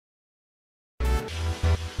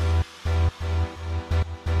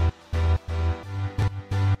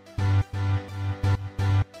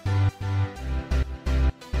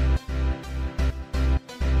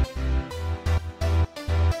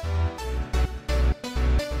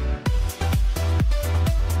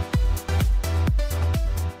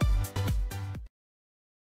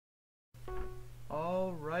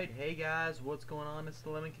Alright, hey guys, what's going on? It's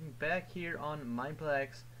dleymeister back here on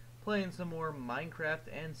Mineplex, playing some more Minecraft,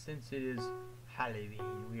 and since it is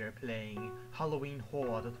Halloween, we are playing Halloween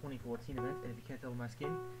Horror, the 2014 event, and if you can't tell by my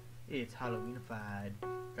skin, it's Halloweenified.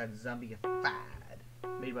 Got zombieified.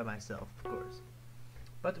 Made by myself, of course.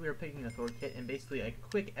 But we are picking a Thor kit, and basically a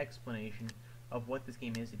quick explanation of what this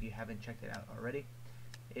game is, if you haven't checked it out already,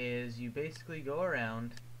 is you basically go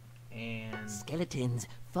around and skeletons,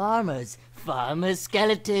 farmers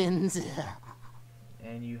skeletons.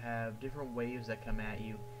 And you have different waves that come at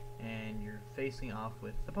you, and you're facing off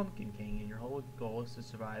with the Pumpkin King, and your whole goal is to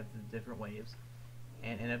survive the different waves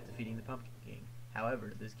and end up defeating the Pumpkin King.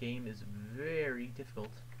 However, this game is very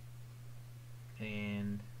difficult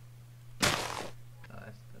and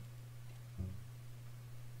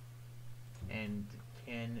and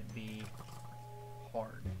can be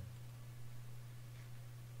hard.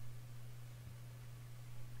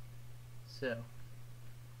 So,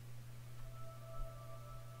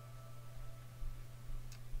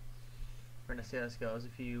 we're gonna see how this goes.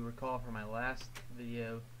 If you recall from my last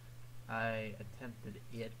video, I attempted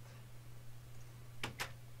it, I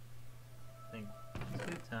think,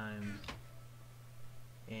 2 times,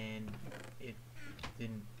 and it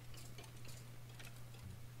didn't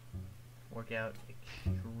work out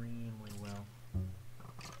extremely well.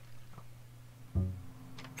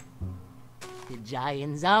 The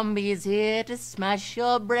giant zombie is here to smash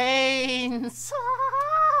your brains.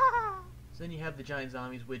 So then you have the giant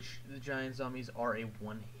zombies, which the giant zombies are a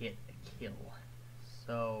one-hit kill.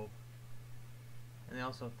 So, and they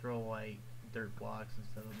also throw like dirt blocks and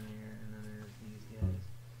stuff in there, and then there's these guys.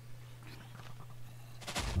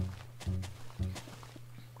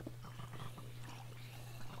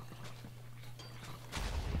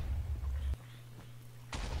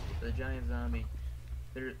 The giant zombie,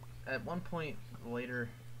 there at one point later,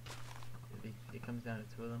 it comes down to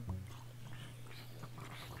 2 of them.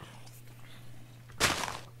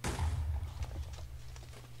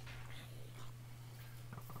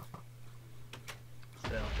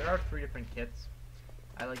 So there are 3 different kits.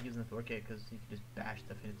 I like using the Thor kit because you can just bash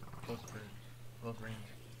stuff in close range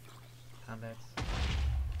combats.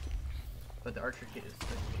 But the archer kit is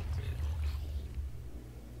pretty good too.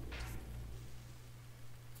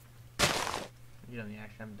 You know the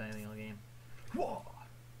action, I haven't done anything all game. Whoa!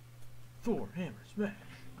 Thor, hammer, smash!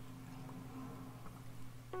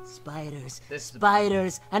 Spiders,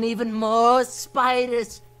 spiders, and even more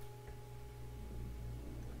spiders!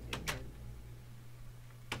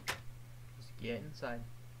 Just get inside.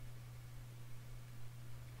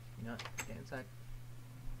 You know, get inside.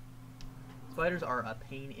 Spiders are a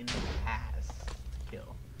pain in the ass to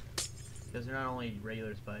kill. Because they're not only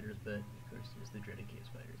regular spiders, but of course there's the dreaded cave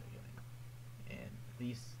spiders. And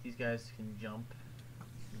these guys can jump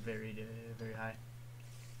very high.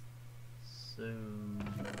 So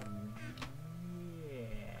yeah,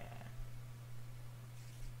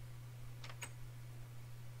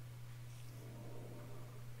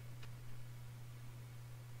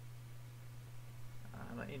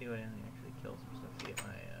 I might need to go in and actually kill some stuff to get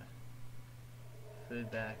my food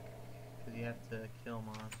back, because you have to kill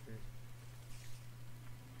monsters.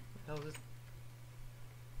 What the hell is this?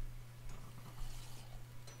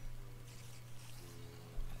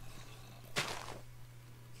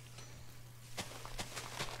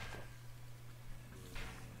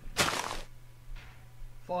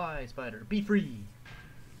 Fly, spider, be free!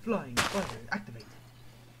 Flying spider, activate!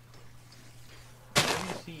 You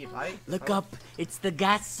see, Look up, it's the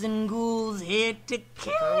ghouls and ghouls here to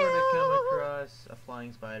kill! If I were to come across a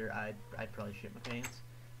flying spider, I'd probably shit my pants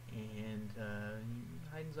and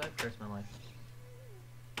hide inside for the rest of my life.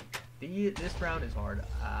 This round is hard.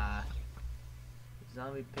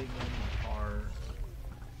 Zombie pigmen are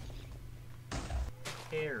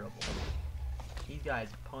terrible. These guys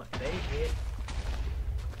they hit.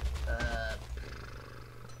 I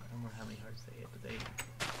don't know how many hearts they hit, but they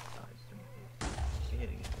hit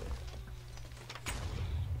against it.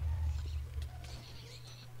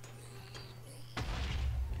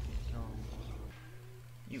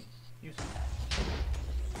 You.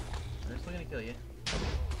 They're still gonna kill you.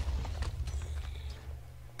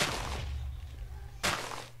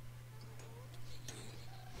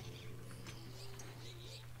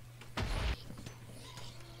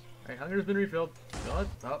 Alright, hunger's been refilled. Oh,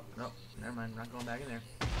 no, never mind, I'm not going back in there.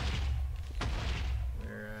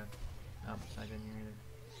 We're, oh, it's not good in here either.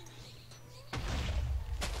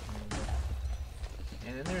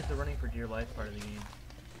 And then there's the running for dear life part of the game.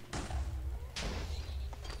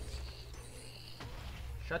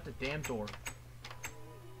 Shut the damn door.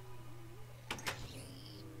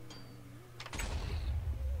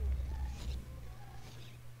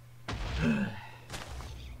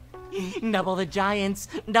 Double the giants,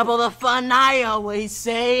 double the fun, I always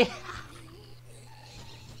say.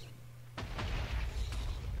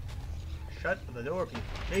 Shut the door, people.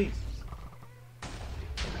 Please.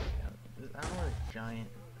 I don't want a giant.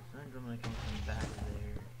 It's not really coming from back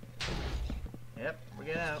there. Yep, we're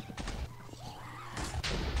getting out.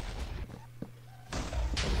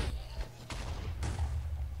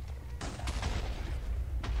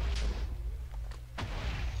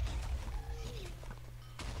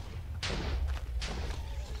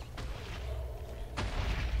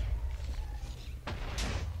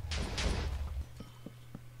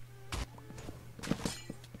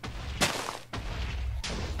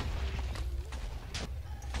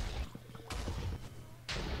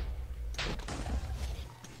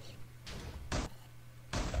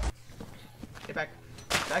 Get back.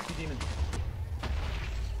 Back, you demon.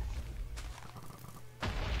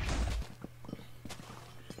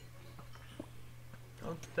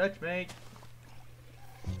 Don't touch me.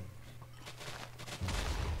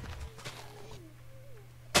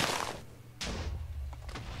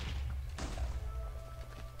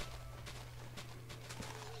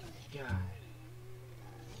 God.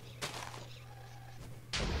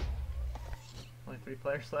 Only 3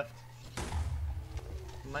 players left.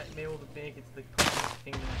 Might be able to make it to the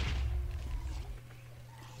kingdom.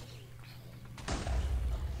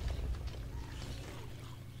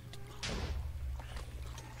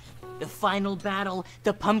 The final battle,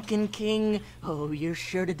 the Pumpkin King. Oh, you're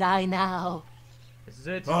sure to die now. This is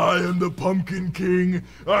it. I am the Pumpkin King,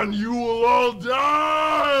 and you will all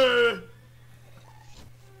die!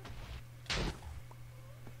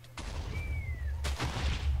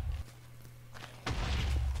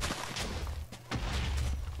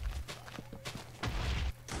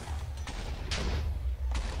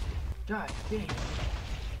 God dang.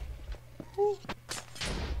 Woo.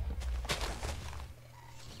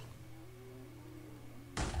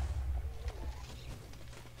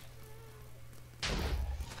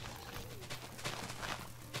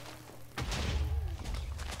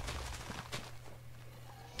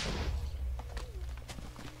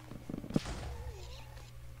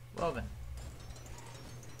 Well then.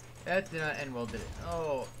 That did not end well, did it?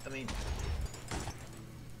 Oh, I mean...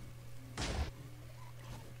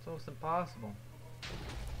 It's almost impossible to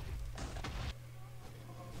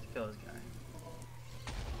kill this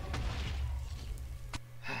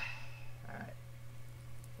guy. Alright.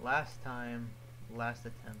 Last time, last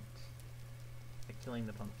attempt at killing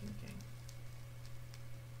the Pumpkin King.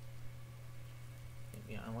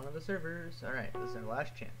 Maybe on one of the servers. Alright, this is our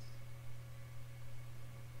last chance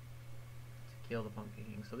to kill the Pumpkin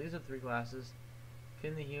King. So these are 3 classes.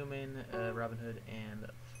 Finn the Human, Robin Hood, and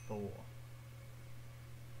Thor.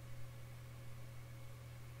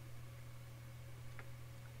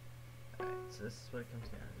 So this is what it comes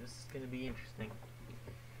down to. This is going to be interesting.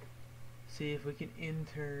 See if we can in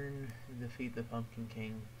turn defeat the Pumpkin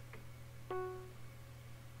King.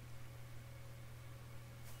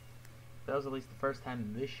 That was at least the first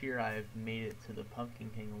time this year I've made it to the Pumpkin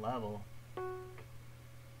King level.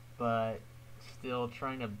 But still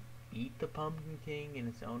trying to beat the Pumpkin King in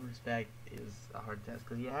its own respect is a hard test.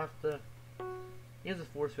 Because you have to... He has a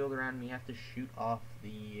force field around him. You have to shoot off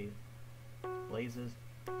the blazes.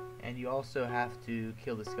 And you also have to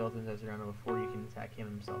kill the skeletons that are around him before you can attack him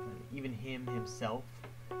himself. And even him himself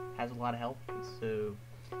has a lot of health, so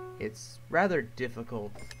it's rather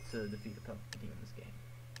difficult to defeat the Pumpkin King in this game.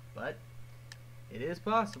 But it is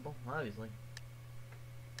possible, obviously.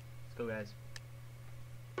 Let's go, guys.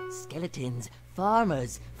 Skeletons,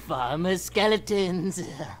 farmers, skeletons.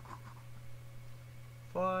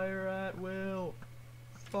 Fire at will.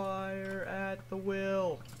 Fire at the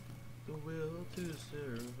will. The will to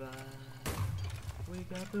survive. We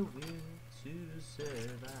got the will to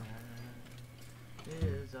survive.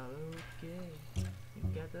 It's all okay. We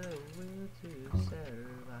got the will to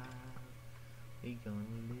survive. We gonna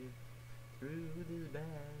live through this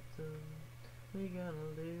battle. We gonna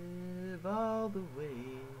live all the way.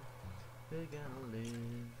 We gonna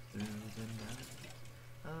live through the night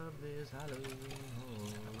of this Halloween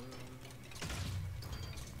horror.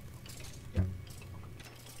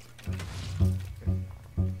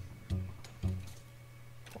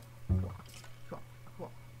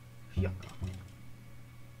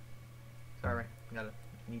 Sorry,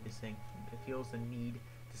 need to sing. It feels the need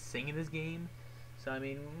to sing in this game. So I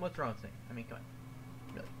mean, what's wrong with singing? I mean, come on,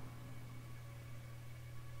 really.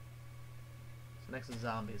 So next is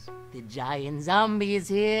zombies. The giant zombie is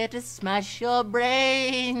here to smash your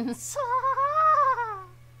brains. This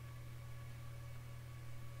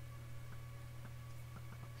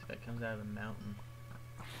guy comes out of the mountain.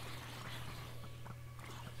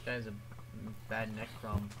 This guy's a bad neck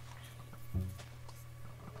problem.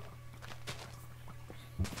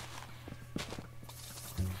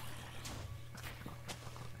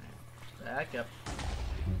 Back up.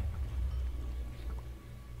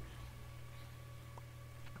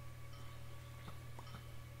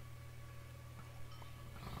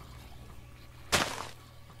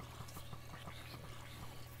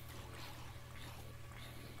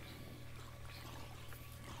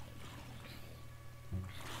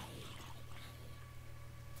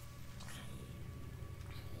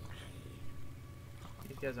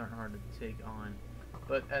 These guys aren't hard to take on,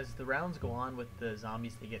 but as the rounds go on with the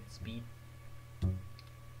zombies, they get speed.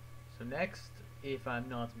 So next, if I'm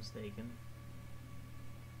not mistaken,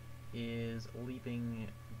 is leaping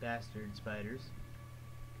bastard spiders.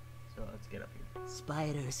 So let's get up here.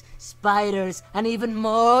 Spiders, spiders, and even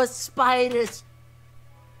more spiders.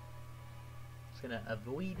 Just gonna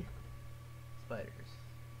avoid spiders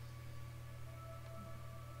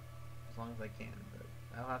as long as I can, but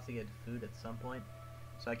I'll have to get food at some point,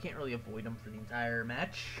 so I can't really avoid them for the entire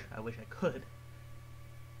match. I wish I could,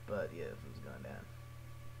 but yeah, food's gone down.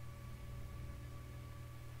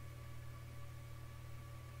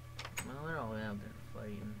 Well, they're all out there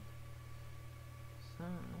fighting. So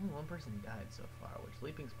only one person died so far, which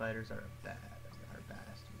leaping spiders are bastards.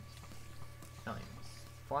 Telling you,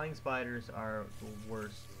 flying spiders are the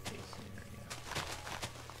worst case scenario.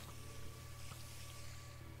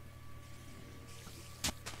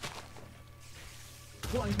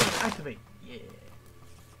 Flying spider, activate! Yeah.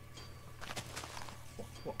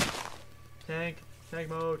 Tank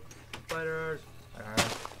mode, spiders.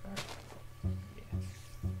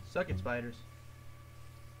 Suck it, spiders.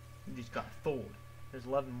 You just got fooled. There's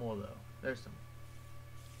 11 more, though. There's some.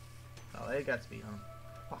 Oh, they got speed on them.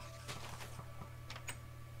 Wow.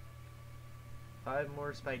 5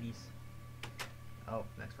 more spideys. Oh,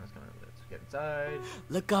 next one's coming. Let's get inside.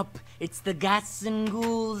 Look up, it's the ghouls and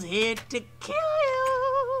ghouls here to kill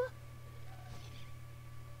you.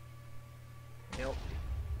 Help.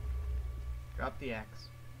 Drop the axe.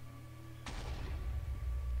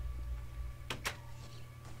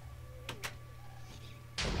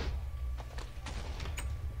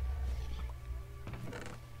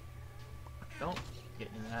 Don't get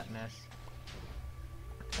in that mess.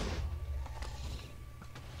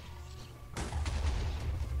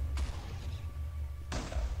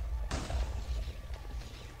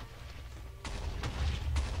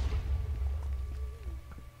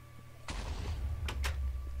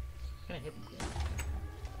 Kinda hit me.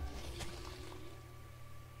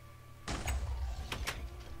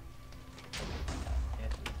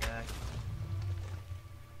 Attack.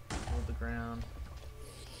 Hold the ground.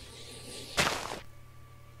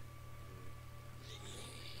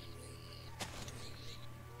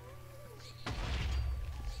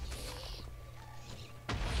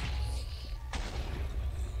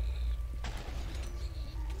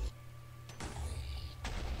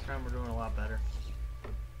 We're doing a lot better.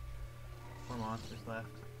 4 monsters left.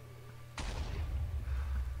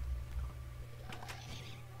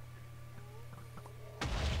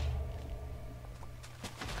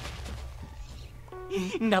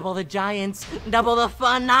 Double the giants, double the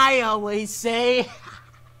fun, I always say.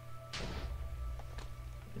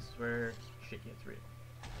 This is where shit gets real.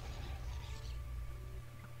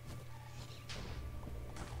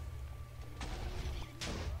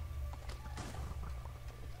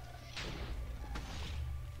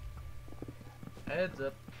 Heads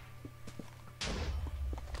up.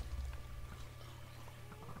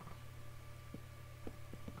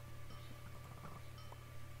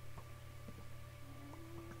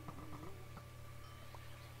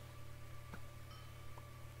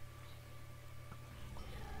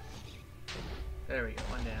 There we go,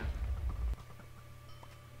 one down.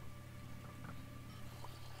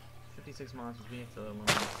 56 monsters, we have to eliminate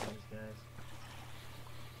these guys.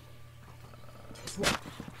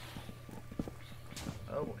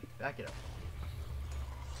 Oh boy, back it up.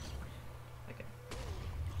 Okay.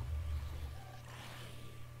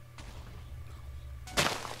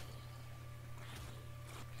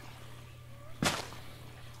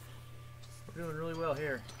 We're doing really well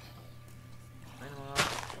here. Line them up.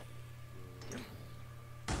 Yep.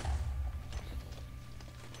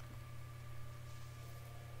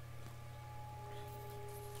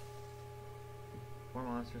 Four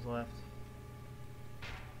monsters left.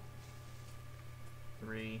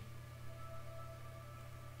 3.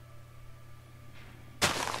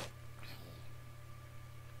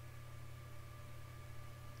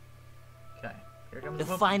 Okay, here comes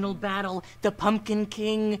The the final battle, the Pumpkin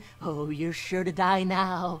King. Oh, you're sure to die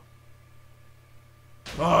now.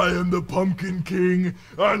 I am the Pumpkin King,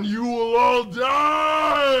 and you will all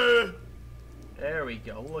die! There we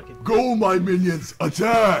go. Look at Go, my minions,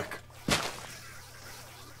 attack!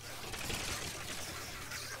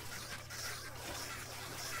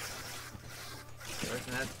 There's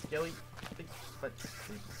that skelly. But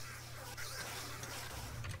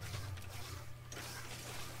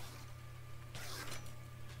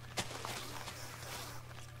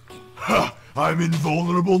Ha! I'm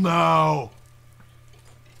invulnerable now!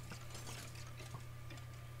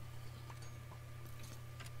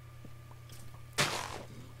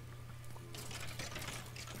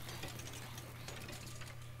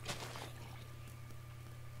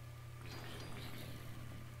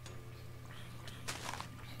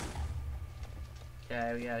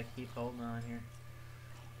 okay, we gotta keep holding on here.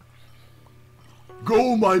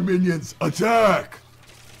 Go, my minions, attack!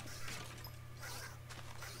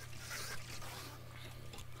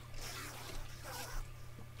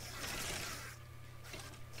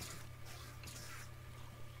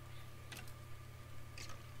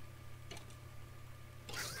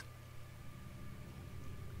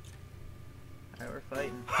 Alright, we're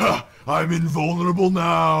fighting. Ha! I'm invulnerable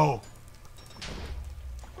now!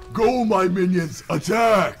 Go, my minions,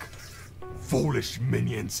 attack! Foolish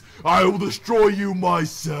minions, I will destroy you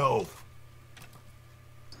myself!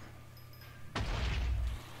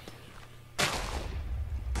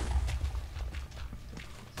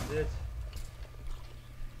 That's it.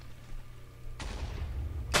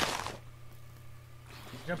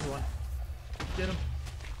 He's a jumpy one. Get him.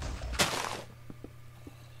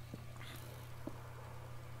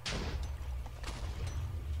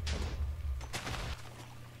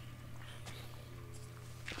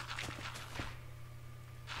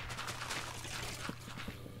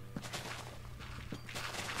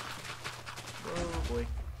 Oh boy.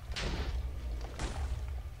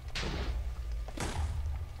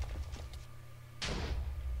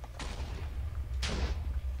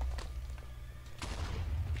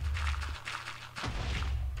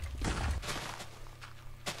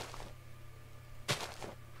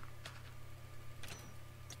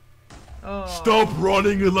 Oh. Stop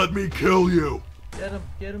running and let me kill you! Get him,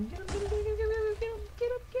 get him, get him, get him, get him, get him, get him,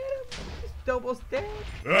 get him, get him. He's almost dead.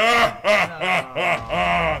 No.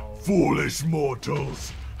 Foolish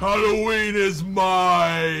mortals! Halloween is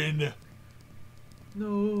mine!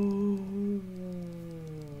 No.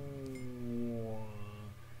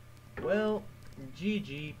 Well,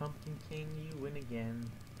 GG, Pumpkin King, you win again.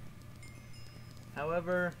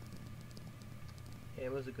 However,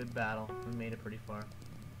 it was a good battle. We made it pretty far.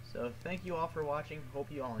 So thank you all for watching.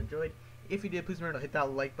 Hope you all enjoyed. If you did, please remember to hit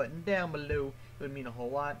that like button down below. It would mean a whole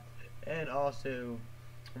lot. And also,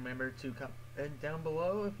 remember to comment down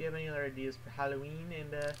below if you have any other ideas for Halloween.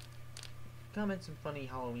 And comment some funny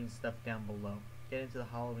Halloween stuff down below. Get into the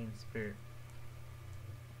Halloween spirit.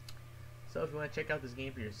 So if you want to check out this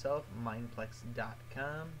game for yourself,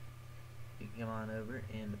 mindplex.com. You can come on over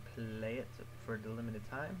and play it for the limited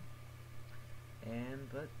time.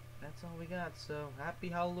 But that's all we got. So happy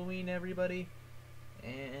Halloween, everybody,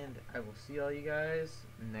 and I will see all you guys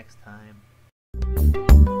next time.